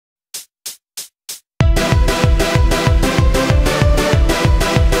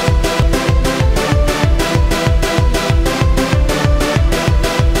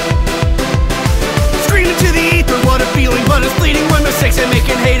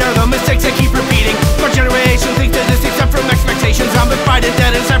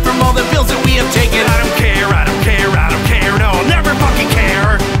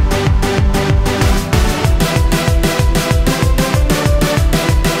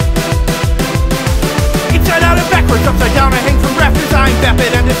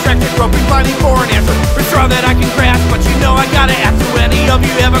groping blindly for an answer, for straw that I can grasp. But you know I gotta ask, do any of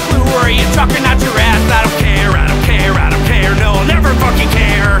you have a clue, or are you talking out your ass? I don't care, I don't care, I don't care, no, I'll never fucking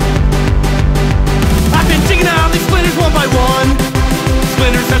care. I've been digging out these splinters one by one.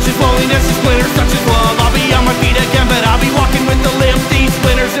 Splinters such as loneliness, and splinters such as love. I'll be on my feet again, but I'll be walking with the limp. These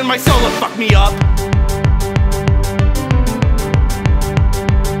splinters in my soul have fucked me up.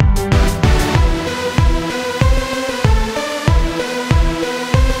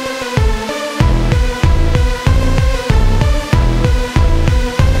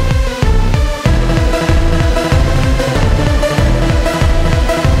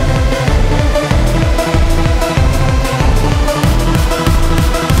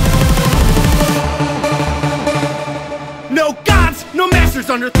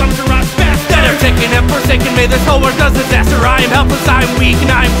 Under thumbs to rise fast that are taken and forsaken. May this whole world does disaster. I am helpless, I am weak, and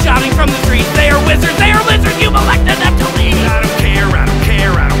I am shouting from the streets. They are wizards, they are lizards, you've elected them to lead. I don't care, I don't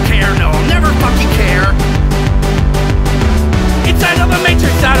care, I don't care, no, I'll never fucking care. Inside of the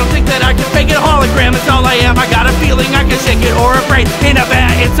matrix, I don't think that I can fake it. A hologram is all I am. I got a feeling I can shake it, or a brain in a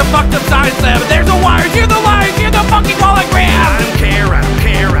vat. It's a fucked up science lab. There's the wires, you're the liars, you're the fucking hologram. I don't care, I don't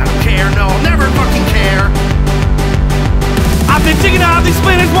care, I don't care, no, I'll never fucking care. I've been digging out these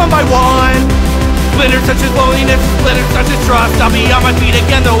splinters one by one. Splinters such as loneliness, splinters such as trust. I'll be on my feet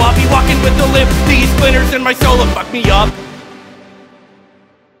again though, I'll be walking with the limp. These splinters in my soul have fucked me up.